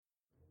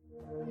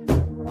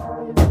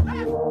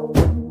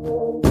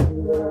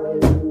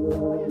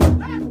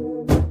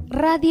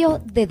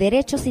radio de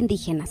derechos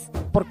indígenas,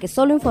 porque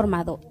solo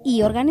informado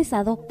y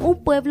organizado,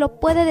 un pueblo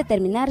puede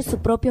determinar su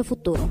propio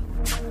futuro.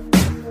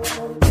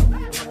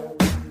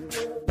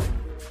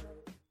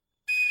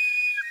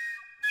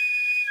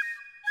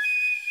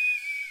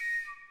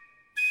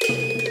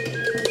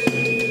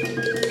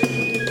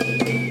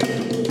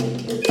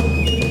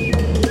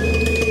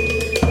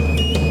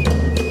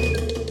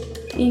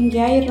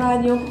 Injay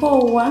Radio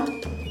Jowa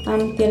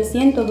ante el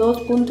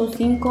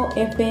 102.5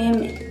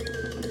 FM.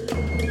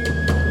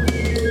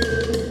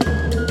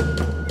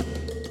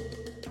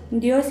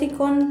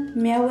 Diosikon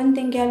meawen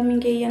tengal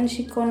mingeyan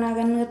shikon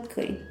aganut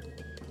kay.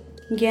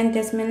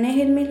 Gentes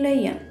menehil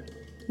milayan.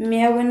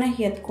 Meawen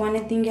ahiat kwane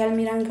tingal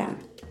mirangan.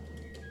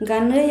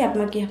 Ganay ap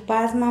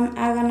makiahpas mam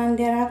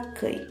agananderak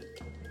kay.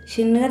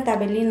 Shinut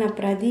Abelina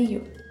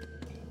Pradillo.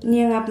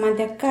 Nien ap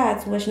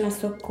mantekas washna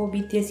sok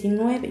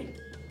COVID-19.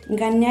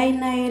 Ganay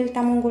na el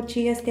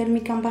tamongochias tel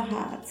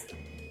mikambahats.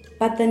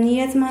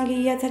 Patanias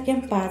mangiyas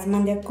akiampas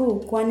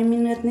mandiaku kwane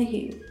minut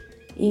nehiu.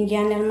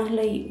 Ingyan el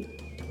mahlayu.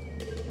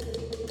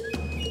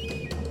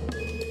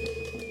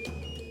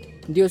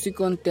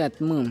 Diosikon teat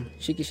mum,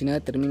 shikishina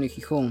termino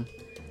hijón.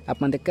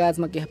 Apmandekas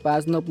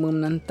makiahpas nop mum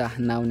nantah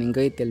naw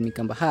ningay tel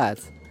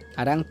mikambahats.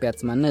 Arang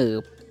peats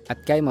manub,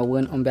 at kay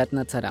mawen ombeat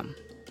na tsaram.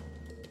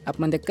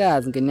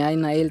 Apmandekas ganay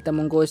na el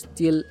tamongoch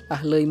til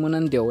ahlay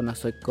monandyo na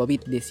soy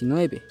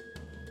COVID-19.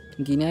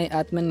 Ginay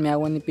atman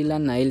meawan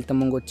nipilan na el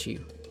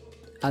tamongochiu.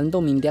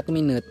 Aldo mindiak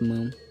minut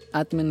mum,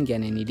 atman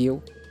gyanen idiyo.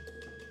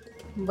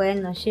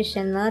 Bueno,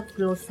 shishenot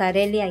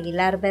Luzareli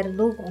Aguilar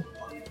Verdugo.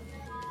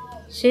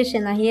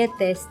 Shishenahiet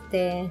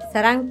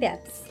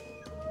Sarangpiats.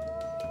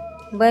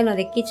 Bueno,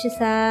 de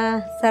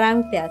Kichisa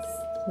Sarangpiats,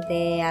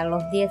 de a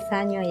los 10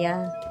 años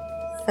ya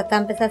está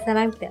empezando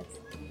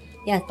Sarangpiats.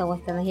 Ya hasta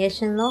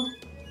Huastanahieshen no,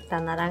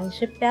 Tanarang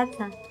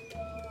Shipiatsa.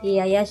 Y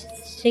allá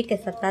sí que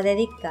se está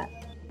dedicado.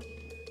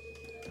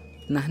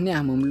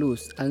 Nahneah mum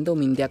luz, aldo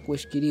mindiak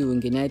weshkiriu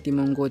nginay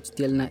timongoch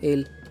tiel na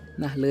el,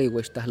 nahlay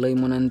weshtahlay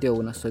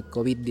monandyo na soy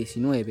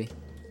COVID-19.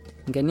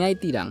 Ganay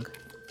tirang.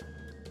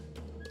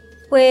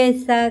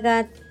 Pues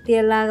haga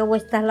la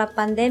vuestra la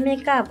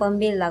pandemia pues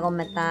bien la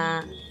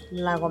gometa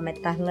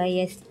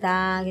ley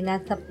está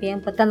ginasa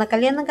bien pues tan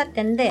caliente que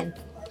atender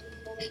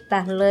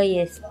estas ley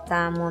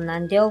está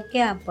monandeo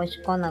que pues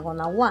con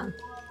agua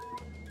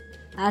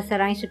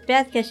hacerán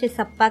chipias que se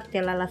zapaque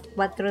a las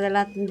 4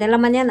 de la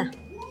mañana.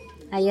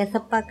 Allá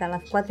zapaca a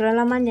las 4 de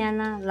la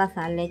mañana las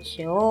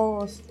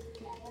alecheos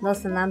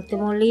los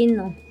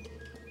antimolinos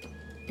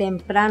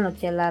temprano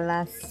que a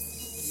las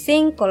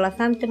 5 las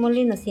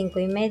antemolinos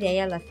 5:30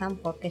 ya las han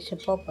porque se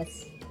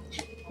pues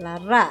la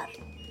rar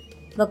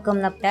lo que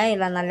na pea y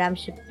la nalam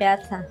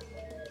shipiaza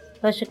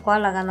lo se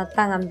cual gana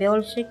tan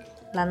ambiolshik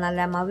la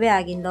nalam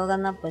vea guindo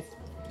gana pues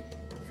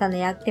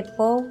sanayak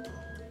tipo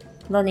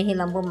lo ni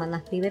hilambu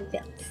manas pibe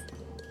piats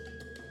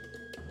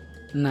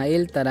Na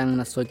el tarang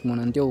na soy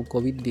monandyo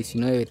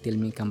COVID-19 til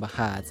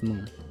mikambahats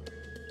mum.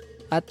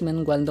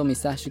 Atmen gualdo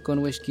misashi kon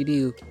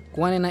weshkiriu,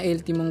 kuane na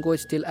el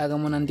timongoch til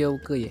agamonandyo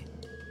kuye.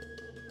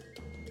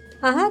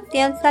 Ajá,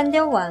 tian san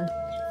jawan.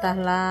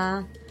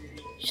 Tala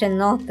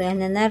shenote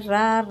en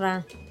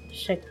rara,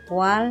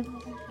 shecual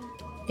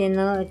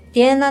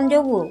tienen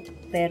yogu,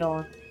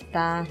 pero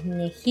ta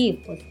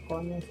neji pues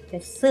con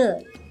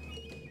ser.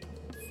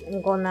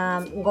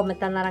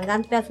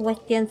 Gometanarangan peas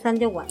westien san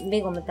jawan,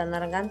 bi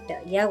gometanarangan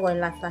pea. Ya we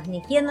las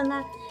nijiena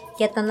na,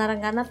 que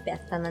tanarangana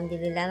peas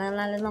tanandililana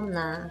la lenom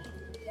na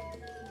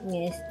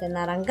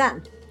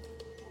narangan.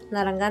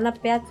 Narangana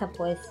peasa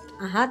pues,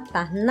 ajá,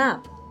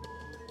 tasnap.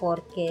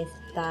 Porque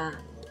está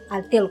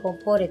al tiel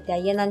compore te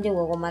llenan de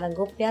huevo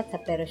marango piazza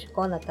pero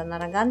shkona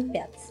tanarangan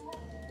piazza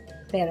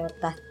pero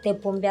te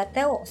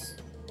pombeateos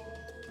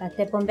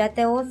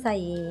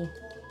y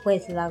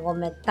pues la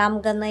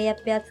gometam gana ya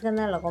piazza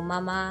gana la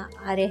gomama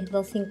ares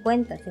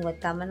 250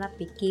 50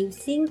 piqui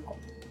 5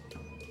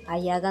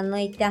 allá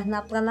gana y te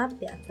asnap gana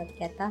piazza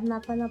que te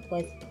asnap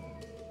pues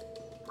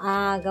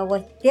haga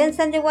pues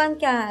piensan de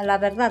que la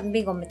verdad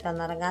digo me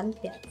tanarangan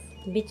piazza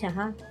bicha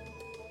ha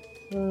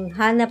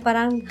hana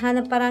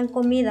paran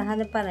comida,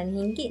 hana paran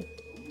hingi.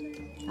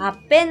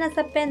 Apenas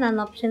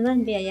no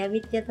opciones vía ya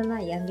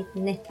vitiatana, ya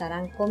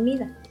nestarán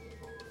comida.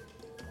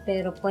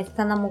 Pero pues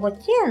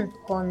tanamugochien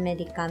con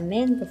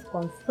medicamentos,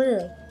 con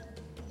food.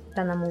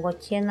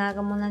 Tanamugochien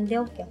hagamos un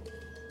que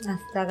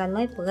hasta ganó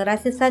y pues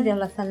gracias a Dios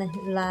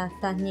la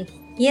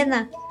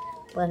sanitiena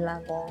pues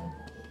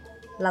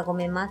la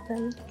come más.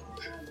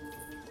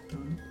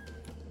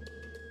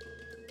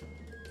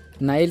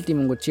 Na el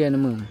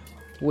timongochien mum.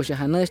 Wisha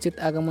hanastit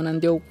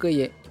agamonandyo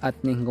kuye at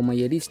ningoma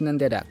yeris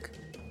nanderak.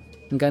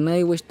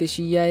 Ganay wish te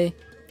shiyay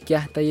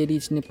kya ta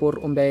yeris ni por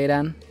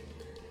umbairan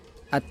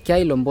at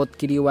kay lombot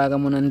kiriwaga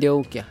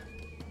monandyo kya.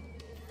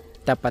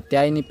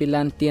 Tapatyay ni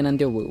pilan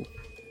tienandyo wu.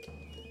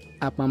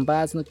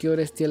 Apambas no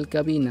kyores tiel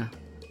kabina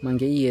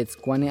mangeyets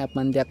kwane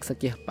apmandiak sa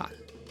kiahpan.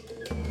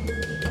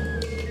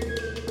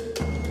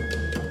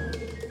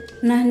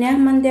 Nahniah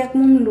mandiak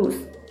mum luz,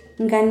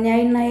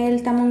 ganyay na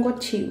el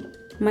tamongochiu,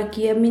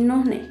 makia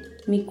minohne.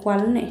 Mi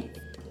cual ne,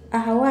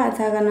 Ahawat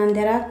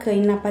aganandera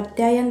kay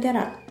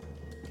napatayandera.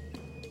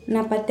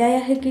 Napataya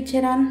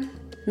hikicheran,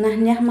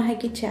 nahnyah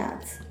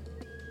mahikichats.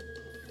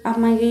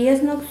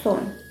 Apmangiyas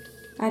nokson,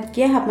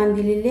 atkia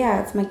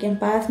hapmandililiats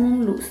makiampas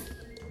mong luz.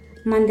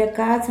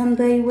 Mandiakats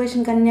handay wesh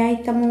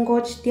nganyay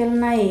tamongoch tiel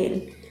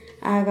nael,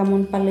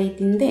 agamon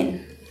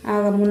palaytinden,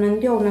 agamon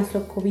andiog na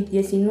so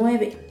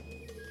COVID-19.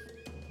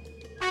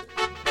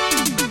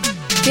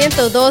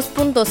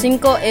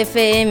 102.5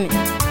 FM.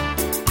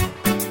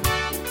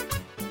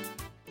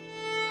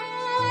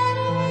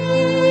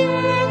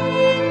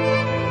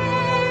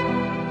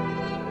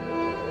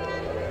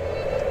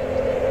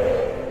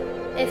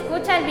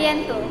 Escucha el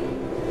viento.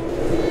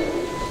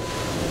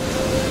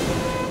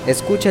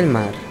 Escucha el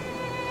mar.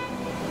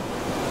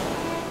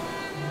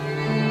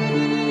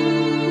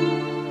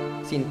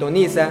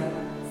 Sintoniza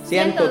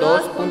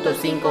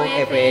 102.5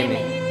 FM.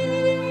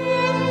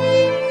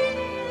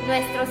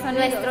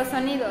 Nuestros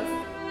sonidos.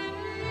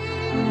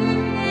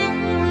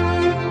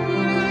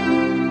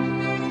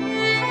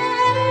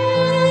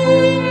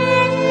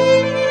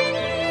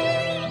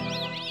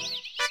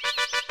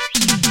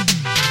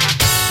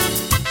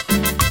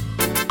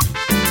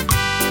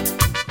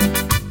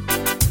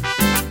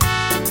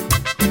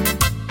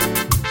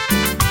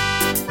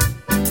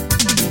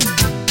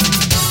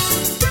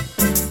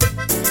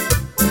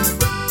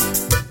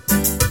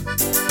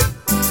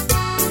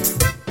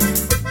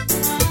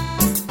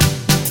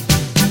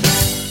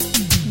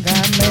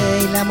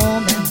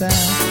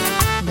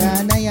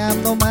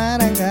 Ganayam no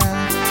maranga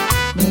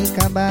mi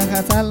kabaha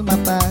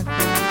salmata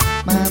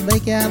manday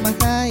kya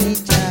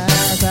makaicha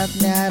sat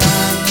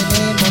nyarang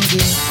ne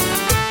mongi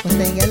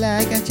untengala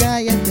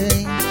kachayante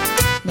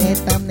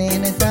netam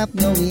ne sap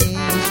no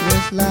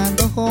wish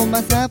lando ho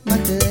masap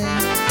mate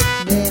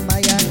de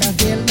maya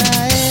kasil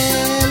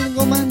nael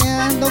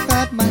gumanyando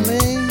kap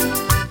mangle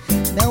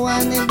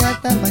dawan el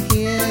gata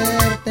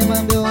mahir te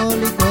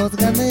mambioli kos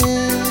gane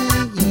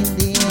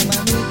indi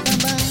mami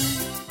kamba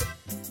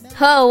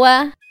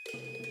Hoa.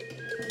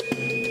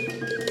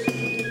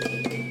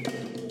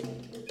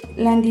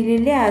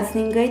 Landilileas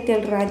ningay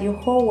tel radio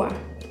Hoa.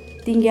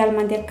 Tingyal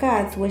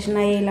mandiakats wesh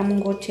naela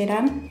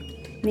mongocheran.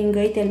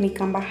 Ningay tel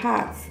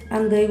mikambahats.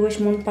 Anday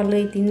wesh mon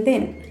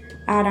palaytinden.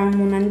 Arang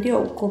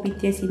monandio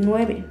COVID-19.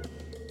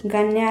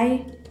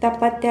 Ganyay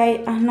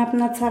tapatay ahnap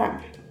natsarang.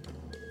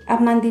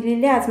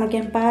 Abmandilileas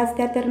makiampas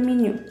te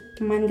terminio.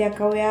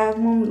 Mandiakaweag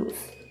momlus.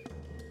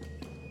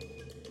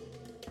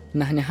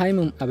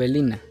 Nahnehaimum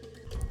Abelina.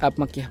 Ap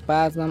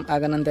makiahpas mam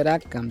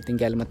agananderakam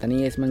tingal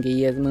matanies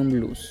mangiyes mam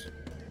luz.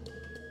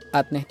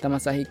 At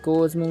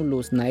nehtamasahikos mam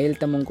luz na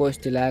el tamongos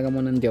tilaga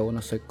monandio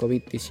no soy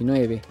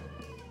COVID-19.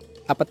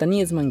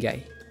 Apatanies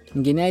mangyay.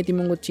 Nginay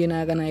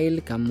timongochina agana el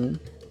kamu.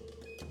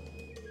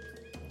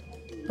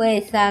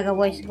 Pues haga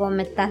pues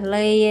gometas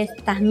leyes,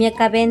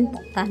 tasmieka venta,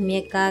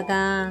 tasmieka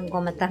haga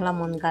gometas la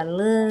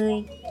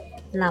mongaley,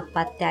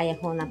 napataya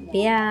jona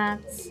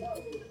piats.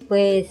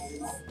 Pues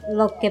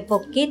lo que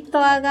poquito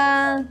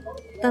haga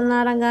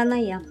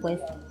tanarangana ya pues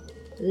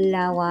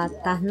la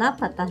tasnap,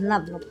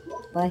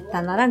 pues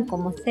tanarán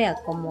como sea,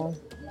 como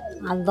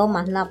ando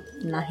más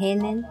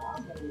najenen,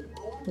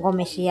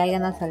 gomeshia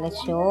na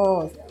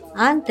selección.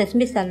 Antes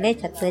mi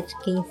leche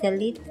 15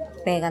 litros,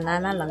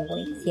 peganana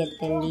langüe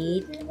 7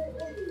 litros.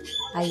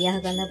 Allá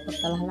gané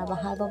porque las ha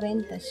bajado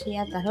 20, sí,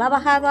 hasta la ha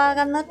bajado a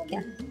ganar,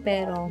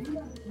 pero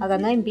a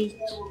ganar en beach,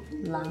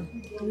 las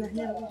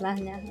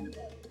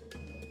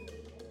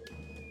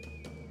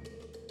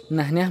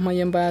Nahnyah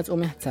mayambats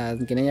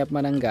umehtzaz kinayap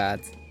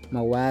marangats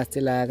mawas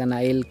tilaga na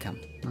elkam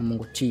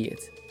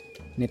mamunguchiyes.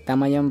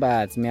 Netama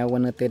yambats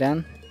miawan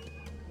nateran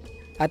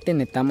ate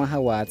netama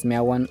hawats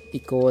miawan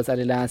ikos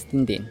alilas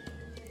tindin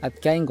at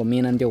kain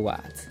gominan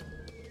diwats.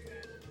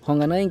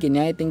 Honganayin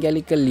kinay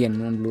tingali kalien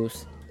mong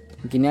blues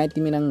kinay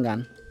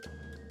timinangan.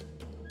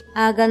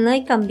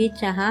 Ganay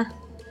kambicha ha,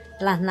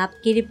 las nap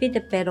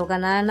kiripite pero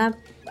ganana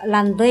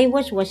landay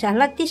wash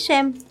la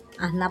tishem.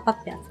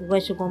 Napapias,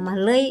 hueso con más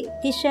ley,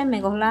 tishe me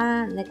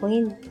gola, ne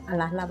cohin, a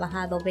la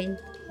bajado 20,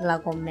 la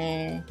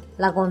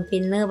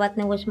gompine bat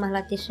ne hueso más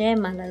la tishe,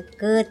 más la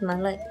cut,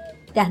 más la,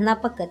 te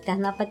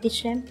napa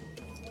tishe,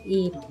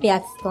 y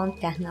piaz ton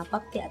te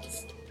napa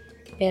piaz.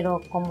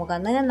 Pero como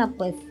gana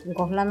pues,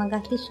 gola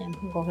nangas tishe,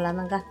 gola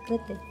nangas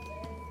cute,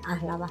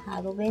 la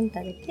bajado 20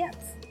 de piaz.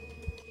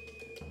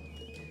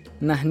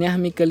 Nahnyah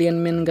mi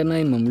kalien men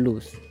ganay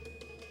mamlus.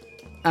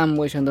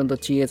 Amwes andando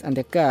chies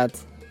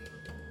andekats.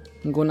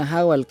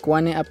 Gunahawal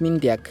kwane ap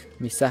mindiak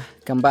misah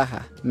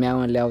kambaha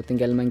meawan leo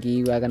tinggal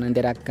mangiwa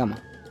gananderak kama.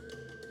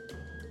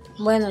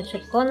 Bueno,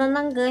 chikona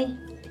nangay,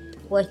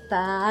 pues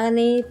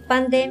ni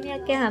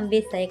pandemia que han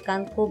visto y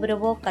can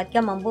cubreboca, que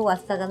mambu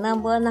hasta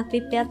ganan buenas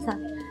pipiazas,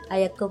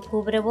 hay que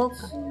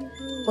cubreboca.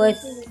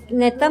 Pues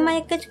neta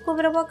me que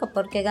cubreboca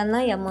porque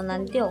gana ya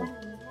monandio.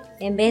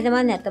 En vez de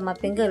maneta me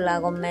pingo la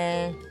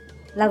gome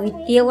la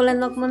vitio la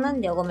no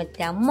monandio gome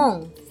te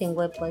amon, sin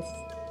pues.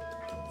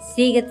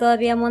 Sigue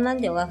todavía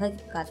monandio, baja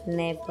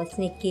catne, pues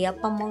ni kia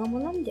pa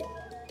monandio.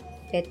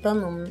 que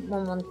todo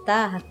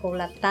montaje, con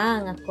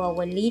latán, con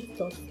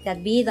abuelitos, que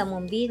vida,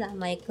 mon vida,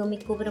 me mi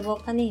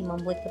cubreboca ni, me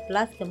voy a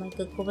plástico, me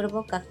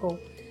cubreboca,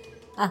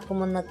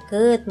 como no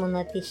cut,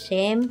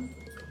 monotishem,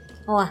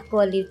 o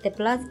con libre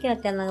plástico,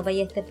 te no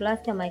vaya este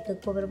plástico, me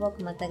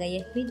cubreboca, me te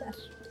galles vidas.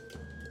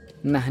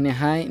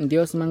 Nahnehay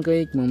Dios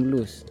mangaik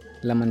mumlus,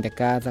 la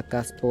mandacada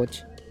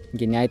caspoch,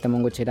 guineay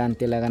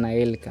tamongocherante la gana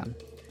elka,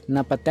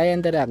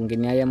 napatayan darak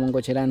guineay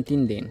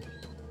mongocherantin din.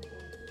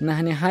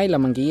 Nahnehay la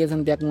manguillas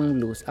andiak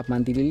mumlus, ap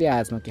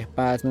mandililias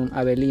makihpas mum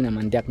abelina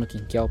mandiak no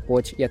kinkiao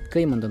poch yat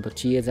kay mandonto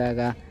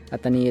chiezaga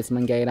atanies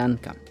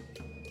mangairanka.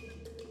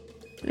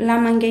 La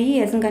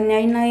manguillas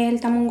ganay na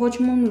el tamongoch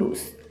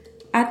mumlus,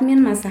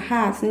 admin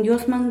masahas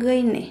Dios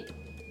mangaine.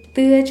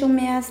 Tëcho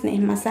measne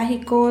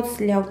masahikots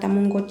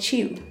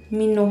liautamongochiu,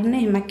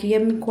 minohne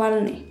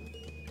makiemicualne.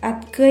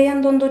 At këy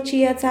andondo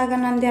chia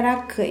tsagan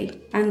andera këy,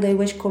 anday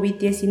wech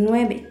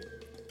COVID-19.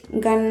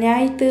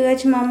 Ganay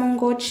tëch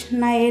mamongoch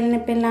na el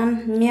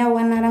nepelan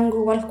miawan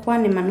aranguwal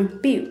kwane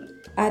manupiu,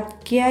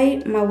 at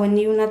kiay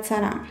mawaniu na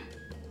tsaram.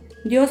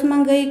 Dios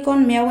mangay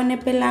kon miawan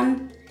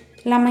nepelan,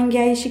 la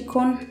mangyay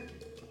shikon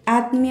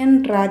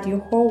admien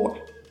radio hoa.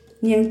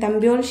 Nyang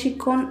tambiol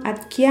shikon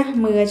at kiah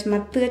mëgach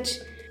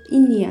matëch,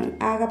 Inian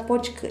aga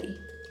pochkay.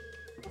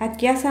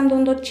 Aquí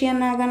asandondo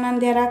chian hagan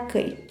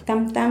anderakay.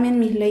 Tamtamien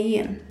mis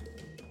leían.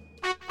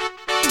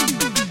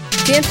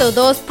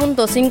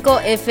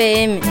 102.5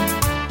 FM.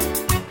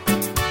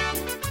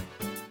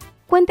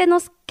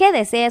 Cuéntenos qué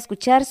desea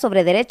escuchar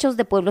sobre derechos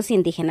de pueblos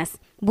indígenas.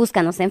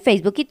 Búscanos en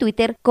Facebook y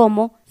Twitter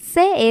como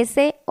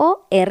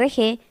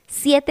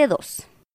CSORG72.